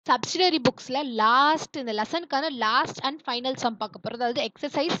Subsidiary புக்ஸ்ல last இந்த லெசனுக்கான last and final some பார்க்க போறோம். அதாவது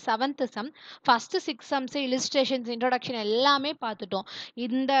exercise 7th some. First 6 sums illustrations introduction எல்லாமே பார்த்துட்டோம்.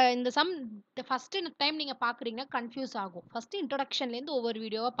 இந்த இந்த சம் ஃபர்ஸ்ட் டைம் நீங்க பாக்குறீங்கன்னா கன்ஃபியூஸ் ஆகும். ஃபர்ஸ்ட் இன்ட்ரோடக்ஷன்ல இருந்து ஒவ்வொரு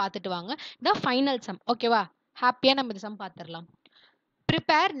வீடியோவா பார்த்துட்டு வாங்க. இதான் ஃபைனல் சம். ஓகேவா? ஹாப்பியா நம்ம இந்த சம் பார்த்துடலாம்.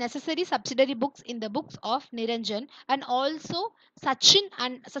 Prepare necessary subsidiary books in the books of Niranjan and also Sachin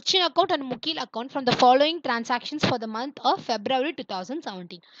account and Mukil account from the following transactions for the month of February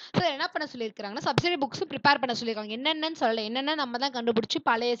 2017. So என்ன பண்ண சொல்லியிருக்காங்கன்னா சப்சிடரி புக்ஸ் ப்ரிப்பேர் பண்ண சொல்லியிருக்காங்க. என்னென்னு சொல்லல, என்னென்ன நம்ம தான் கண்டுபிடிச்சு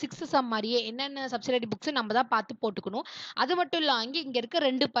பழைய 6 சம் மாதிரியே என்னென்ன சப்சிடரி புக்ஸ் நம்ம தான் பார்த்து போட்டுக்கணும். அது மட்டும் இல்ல, இங்க இருக்க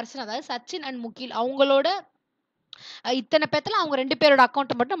 2 பர்சன், அதாவது சச்சின் அண்ட் முகில், அவங்களோட இத்தனை பேத்துல அவங்க 2 பேரோட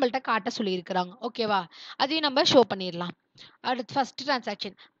அக்கௌண்ட் மட்டும் நம்மள்ட்ட காட்ட சொல்லியிருக்கிறாங்க. ஓகேவா? அதையும் நம்ம ஷோ பண்ணிடலாம். அடுத்து first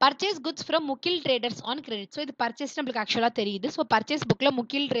transaction purchase goods from Mugil traders on credit. So இது பர்ச்சேஸ் நம்மளுக்கு ஆக்சுவலாக தெரியுது. ஸோ பர்ச்சேஸ் புக்கில்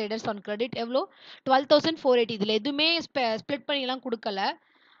முகில் ட்ரேடர்ஸ் ஆன் கிரெடிட் எவ்வளோ? 12,480. இதில் எதுவுமே ஸ்ப்ளிட் பண்ணிலாம் கொடுக்கல,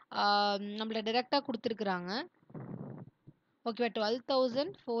 நம்மள டைரெக்டாக கொடுத்துருக்குறாங்க. ஓகேவா?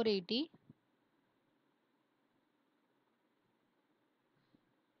 12,480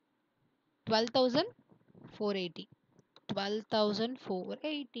 12,480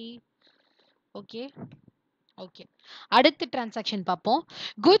 12,480. Okay okay. அடுத்த டிரான்சாக்ஷன் பார்ப்போம்.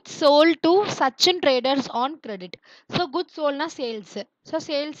 Goods sold to Sachin traders on credit. So goods சோல்ட்னா sales. So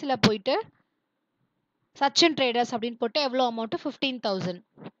சேல்ஸில் போயிட்டு சச்சின் ட்ரேடர்ஸ் அப்படின்னு போட்டு எவ்வளோ அமௌண்ட்? 15,000.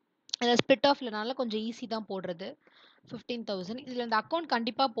 இதில் ஸ்பிட் ஆஃப்லனால கொஞ்சம் ஈஸி தான் போடுறது. 15,000. இதில் இந்த அக்கௌண்ட்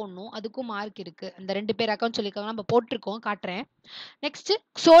கண்டிப்பாக போடணும், அதுக்கும் மார்க் இருக்குது. அந்த 2 பேர் அக்கௌண்ட் சொல்லியிருக்காங்க, நம்ம போட்டிருக்கோம், காட்டுறேன். Next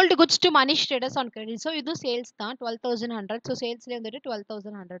sold goods to Manish traders on credit. So இதுவும் சேல்ஸ் தான், 12,100. ஸோ சேல்ஸ்லேயே வந்துட்டு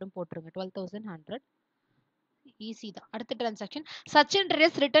 12,100 போட்டுருங்க. 12,100 ஈஸி தான். அடுத்த transaction Sachin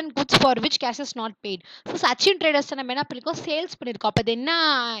traders return goods for which cash is not paid. So Sachin traders நம்ம என்ன பண்ணிருக்கோம்? சேல்ஸ் பண்ணியிருக்கோம். அப்போ அது என்ன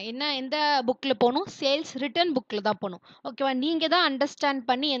என்ன எந்த புக்கில் போகணும்? சேல்ஸ் ரிட்டர்ன் புக்கில் தான் போகணும். ஓகேவா? நீங்கள் தான் அண்டர்ஸ்டாண்ட்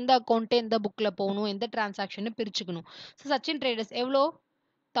பண்ணி எந்த அக்கௌண்ட்டு எந்த புக்கில் போகணும், எந்த டிரான்சாக்ஷன் பிரிச்சுக்கணும். ஸோ சச்சின் ட்ரேடர்ஸ் எவ்வளோ?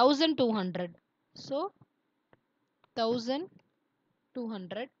 1,200. ஸோ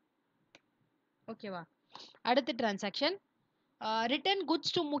 1,200. ஓகேவா? அடுத்த transaction return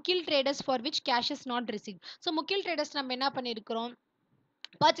goods to Mugil traders for which cash is not receive. So Mugil traders நம்ம என்ன பண்ணியிருக்கிறோம்?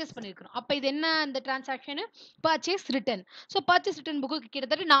 பர்ச்சேஸ் பண்ணியிருக்கிறோம். அப்போ இது என்ன அந்த transaction? Purchase return. So purchase return book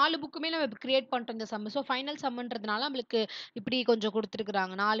கிட்டத்தட்ட 4 புக்குமே நம்ம கிரியேட் பண்ணிட்டோம் இந்த சம். ஸோ ஃபைனல் சம்ன்றதுனால நம்மளுக்கு இப்படி கொஞ்சம்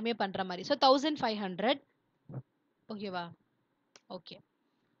கொடுத்துருக்குறாங்க, 4மே பண்ணுற மாதிரி. ஸோ 1,500. ஓகேவா? ஓகே.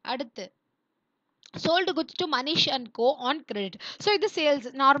 அடுத்து sold goods to Manish and go on credit. So இது சேல்ஸ்,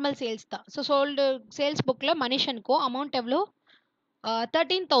 நார்மல் சேல்ஸ் தான். ஸோ சோல்டு சேல்ஸ் புக்கில் மனிஷ் அண்ட் கோ அமௌண்ட் எவ்வளோ?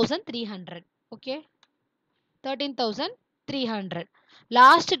 13,300. Okay, 13,300.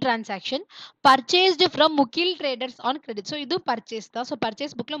 Last transaction purchased from Mugil traders on credit. So இது பர்ச்சேஸ் தான். ஸோ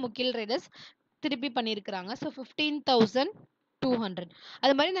பர்ச்சேஸ் புக்கில் முகில் traders திருப்பி பண்ணியிருக்கிறாங்க. So 15,200.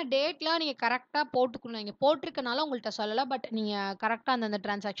 அது மாதிரி இந்த டேட்லாம் நீங்கள் கரெக்டாக போட்டுக்கணும். நீங்கள் போட்டிருக்கனால உங்கள்கிட்ட சொல்லலை, பட் நீங்கள் கரெக்டாக அந்தந்த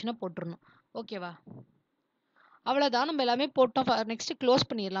டிரான்சாக்ஷனை போட்டுருணும். ஓகேவா? அவ்வளோதான், நம்ம எல்லாமே போட்டோம். நெக்ஸ்ட் க்ளோஸ்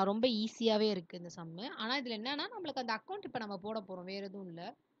பண்ணிடலாம். ரொம்ப ஈஸியாகவே இருக்குது இந்த சம்மு. ஆனால் இதில் என்னன்னா நம்மளுக்கு அந்த அக்கௌண்ட் இப்போ நம்ம போட போகிறோம், வேறு எதுவும் இல்லை.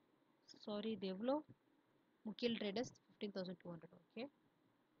 சாரி, இது எவ்வளோ? முகில் ட்ரேடர்ஸ் 15,200. Okay,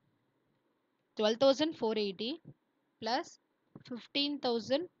 12,480 plus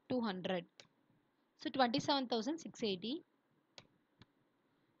 15,200. So 27,680.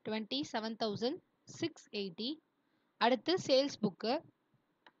 27,680. அடுத்து சேல்ஸ் புக்கு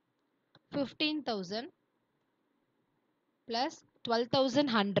 15,000 plus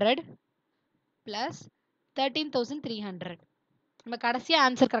 12,100 plus 13,300. நம்ம கடைசியாக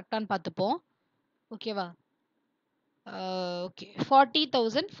ஆன்சர் கரெக்டானு பார்த்துப்போம். ஓகேவா? ஓகே,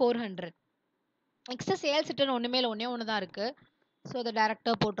 40,400. நெக்ஸ்ட் சேல்ஸ் ரிட்டர்ன் ஒன்றுமே இல்லை, ஒன்று தான் இருக்குது. ஸோ அதை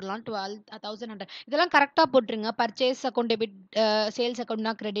டேரெக்டாக போட்டுடலாம். 12,100. இதெல்லாம் கரெக்டாக போட்டுருங்க. Purchase account debit, sales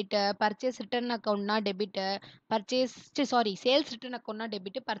அக்கௌண்ட்னா credit, purchase return அக்கௌண்ட்னா debit, sales return அக்கௌண்ட்னா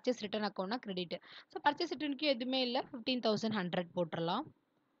debit, purchase return அக்கௌண்ட்னா credit. So purchase ரிட்டர்னுக்கு எதுவுமே இல்லை, 15,100 போட்டுடலாம்.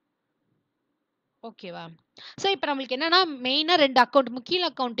 ஓகேவா? ஸோ இப்போ நம்மளுக்கு என்னன்னா மெயினாக 2 அக்கௌண்ட், முக்கிய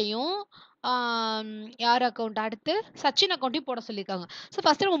அக்கௌண்ட்டையும் யார் அக்கௌண்ட், அடுத்து சச்சின் அக்கௌண்ட்டையும் போட சொல்லியிருக்காங்க. ஸோ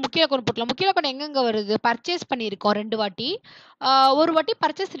ஃபஸ்ட்டு நம்ம முக்கிய அக்கௌண்ட் போட்டலாம். முக்கிய அக்கௌண்ட் எங்கெங்கே வருது? பர்ச்சேஸ் பண்ணியிருக்கோம் 2 வாட்டி, ஒரு வாட்டி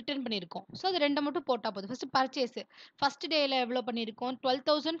பர்ச்சேஸ் ரிட்டர்ன் பண்ணியிருக்கோம். ஸோ அது 2 மட்டும் போட்டால் போதும். ஃபஸ்ட்டு பர்ச்சேஸ் ஃபஸ்ட் டேயில் எவ்வளோ பண்ணியிருக்கோம்?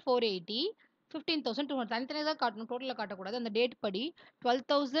 12,480, 15,200. தனித்தனியாக தான் காட்டணும், டோட்டலில் காட்டக்கூடாது. அந்த டேட் படி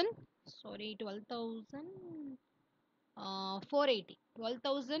 12,480,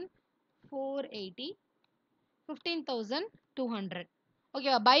 12,480, 15,200.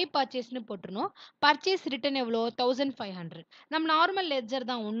 ஓகேவா? பை பர்ச்சேஸ்னு போட்டுருணும். பர்ச்சேஸ் ரிட்டர்ன் எவ்வளோ? 1,500. நம்ம நார்மல் லெட்ஜர்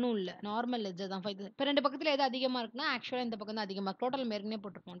தான், ஒன்றும் இல்லை, நார்மல் லெட்ஜர் தான். இப்போ 2 பக்கத்தில் எது அதிகமாக இருக்குன்னா ஆக்சுவலாக இந்த பக்கம் தான் அதிகமாக. டோட்டல் மேற்கனவே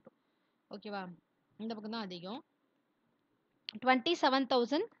போட்டுருக்கோம். ஓகேவா? இந்த பக்கம் தான் அதிகம்.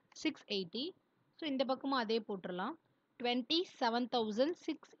 27,680. ஸோ இந்த பக்கமும் அதே போட்டுடலாம்.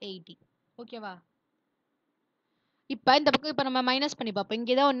 27,680. ஓகேவா? இப்போ இந்த பக்கம் இப்போ நம்ம மைனஸ் பண்ணி பார்ப்போம்.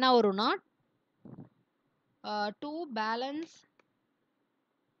 இங்கே தான் என்ன வரும்னா 2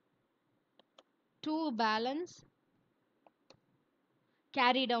 பேலன்ஸ்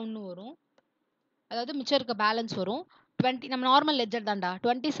கேரி டவுன்னு வரும். அதாவது மிச்சம் இருக்க பேலன்ஸ் வரும். 20 நம்ம நார்மல் லெட்ஜர் தான்டா.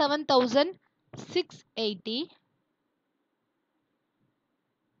 27,680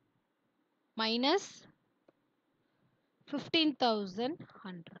 minus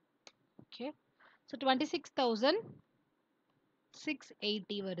 15,100. ஓகே. ஸோ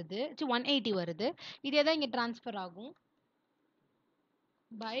 26,680 வருது. 180 வருது. இதே தான் இங்கே ட்ரான்ஸ்ஃபர் ஆகும்.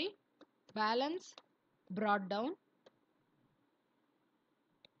 By balance brought down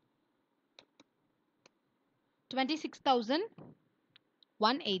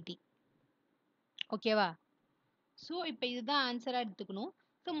 26,180. ஓகேவா? ஸோ இப்போ இதுதான் ஆன்சராக எடுத்துக்கணும்.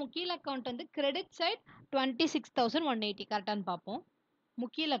 ஸோ முக்கிய அக்கௌண்ட் வந்து கிரெடிட் சைட் 26,180 கரெக்டானு பார்ப்போம்.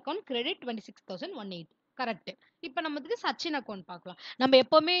 முக்கிய அக்கௌண்ட் கிரெடிட் 26,180 கரெக்ட். இப்போ நம்ம வந்து சச்சின் அக்கௌண்ட் பார்க்கலாம். நம்ம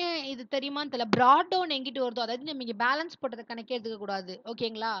எப்பவுமே இது தெரியுமான்னு தெரியல, ப்ராட் டவுன் எங்கிட்ட வருதோ, அதாவது நம்ம இங்கே பேலன்ஸ் போட்டதை கணக்கே எடுத்துக்க கூடாது.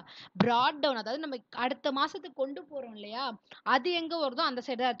 ஓகேங்களா? ப்ராட் டவுன் அதாவது நம்ம அடுத்த மாசத்துக்கு கொண்டு போறோம் இல்லையா, அது எங்க வருதோ அந்த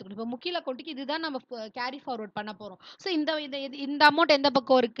சைடு தான் எடுத்துக்கணும். இப்போ முக்கிய அக்கௌண்ட்டுக்கு இதுதான் நம்ம கேரி ஃபார்வர்ட் பண்ண போறோம். ஸோ இந்த அமௌண்ட் எந்த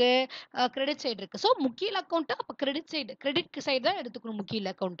பக்கம் இருக்கு? கிரெடிட் சைடு இருக்கு. ஸோ முக்கிய அக்கௌண்ட் அப்போ கிரெடிட் சைடு தான் எடுத்துக்கணும்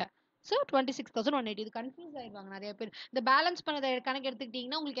முக்கிய அக்கௌண்ட்டை. ஸோ 26,180. இது கன்ஃபியூஸ் ஆயிடுவாங்க நிறைய பேர். இந்த பேலன்ஸ் பண்ணதை கணக்கு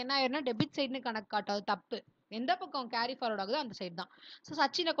எடுத்துக்கிட்டீங்கன்னா உங்களுக்கு என்ன ஆயிரும்னா டெபிட் சைடுன்னு கணக்கு காட்டாது. தப்பு. எந்த பக்கம் கேரி ஃபார்வர்ட் ஆகுதோ அந்த சைடு தான். ஸோ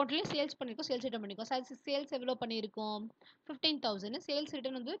சச்சின் அக்கௌண்ட்லேயும் சேல்ஸ் பண்ணிருக்கோம், சேல்ஸ் ரிட்டர்ன் பண்ணிருக்கோம். சேல்ஸ் எவ்வளோ பண்ணியிருக்கோம்? 15,000. சேல்ஸ்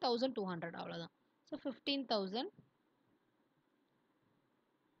ரிட்டர்ன் வந்து 1,200. அவ்வளோதான். ஸோ 15,000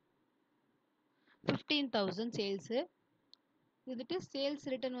 சேல்ஸு வந்துட்டு சேல்ஸ்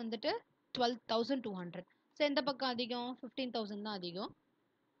ரிட்டர்ன் வந்துட்டு 12,200. ஸோ எந்த பக்கம் அதிகம்? 15,000 தான் அதிகம்.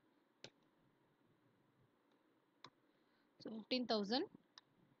 ஸோ 15,000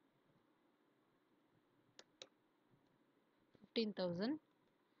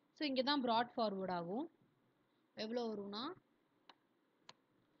 ஸோ இங்கே தான் ப்ராட் ஃபார்வர்ட் ஆகும். எவ்வளோ வரும்னா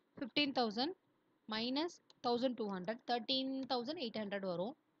 15,000 மைனஸ் 1,200 13,800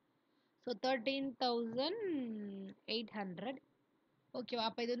 வரும். ஸோ 13,800. ஓகேவா?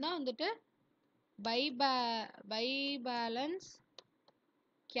 அப்போ இதுதான் வந்துட்டு பை பேலன்ஸ்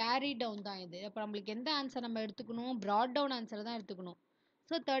கேரி டவுன் தான் இது. அப்போ நம்மளுக்கு எந்த ஆன்சர் நம்ம எடுத்துக்கணும்? ப்ராட் டவுன் ஆன்சர் தான் எடுத்துக்கணும்.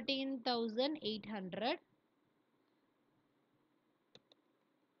 So 13,800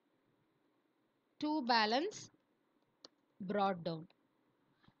 to balance brought down.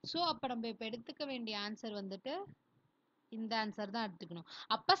 So அப்போ நம்ம இப்போ எடுத்துக்க வேண்டிய ஆன்சர் வந்துட்டு இந்த ஆன்சர் தான் எடுத்துக்கணும்.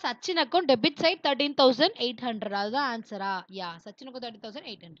 அப்போ சச்சின் அக்கௌண்ட் டெபிட் சைட் 13,800. அதுதான் ஆன்சரா? யா, சச்சின் அக்கௌண்ட்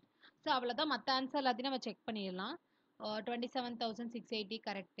 13,800. ஸோ அவ்வளோதான். மற்ற ஆன்சர் எல்லாத்தையும் நம்ம செக் பண்ணிடலாம். 27,680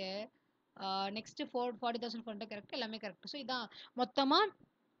 கரெக்டு. Next 40,400 correct. எல்லாமே கரெக்ட். ஸோ இதான் மொத்தமாக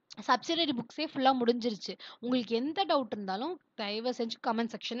சப்சிடரி புக்ஸே ஃபுல்லாக முடிஞ்சிருச்சு. உங்களுக்கு எந்த டவுட் இருந்தாலும் தயவு செஞ்சு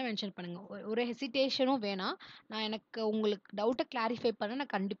கமெண்ட் செக்ஷனில் மென்ஷன் பண்ணுங்கள். ஒரு ஹெசிடேஷனும் வேணாம். நான் எனக்கு உங்களுக்கு டவுட்டை கிளாரிஃபை பண்ண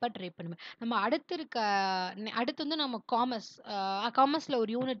நான் கண்டிப்பாக ட்ரை பண்ணுவேன். நம்ம அடுத்து வந்து நம்ம காமர்ஸில் ஒரு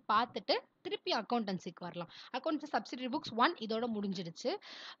யூனிட் பார்த்துட்டு திருப்பி அக்கௌண்டன்சிக்கு வரலாம். அக்கௌண்ட்ஸி சப்சிடரி புக்ஸ் 1 இதோட முடிஞ்சிடுச்சு.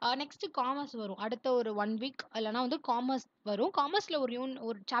 நெக்ஸ்ட் காமர்ஸ் வரும். அடுத்த ஒரு 1 வீக் இல்லைனா வந்து காமர்ஸ் வரும். காமர்ஸில்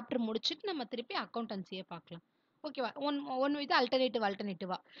ஒரு சாப்டர் முடிச்சுட்டு நம்ம திருப்பி அக்கௌண்டன்சியை பார்க்கலாம். ஓகேவா? ஒன் இது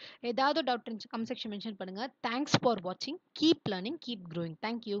அல்டர்னேட்டிவா ஏதாவது டவுட் இருந்துச்சு கமெண்ட் செக்ஷன் மென்ஷன் பண்ணுங்க. தேங்க்ஸ் ஃபார் வாட்சிங். Keep learning, keep growing.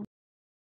 Thank you.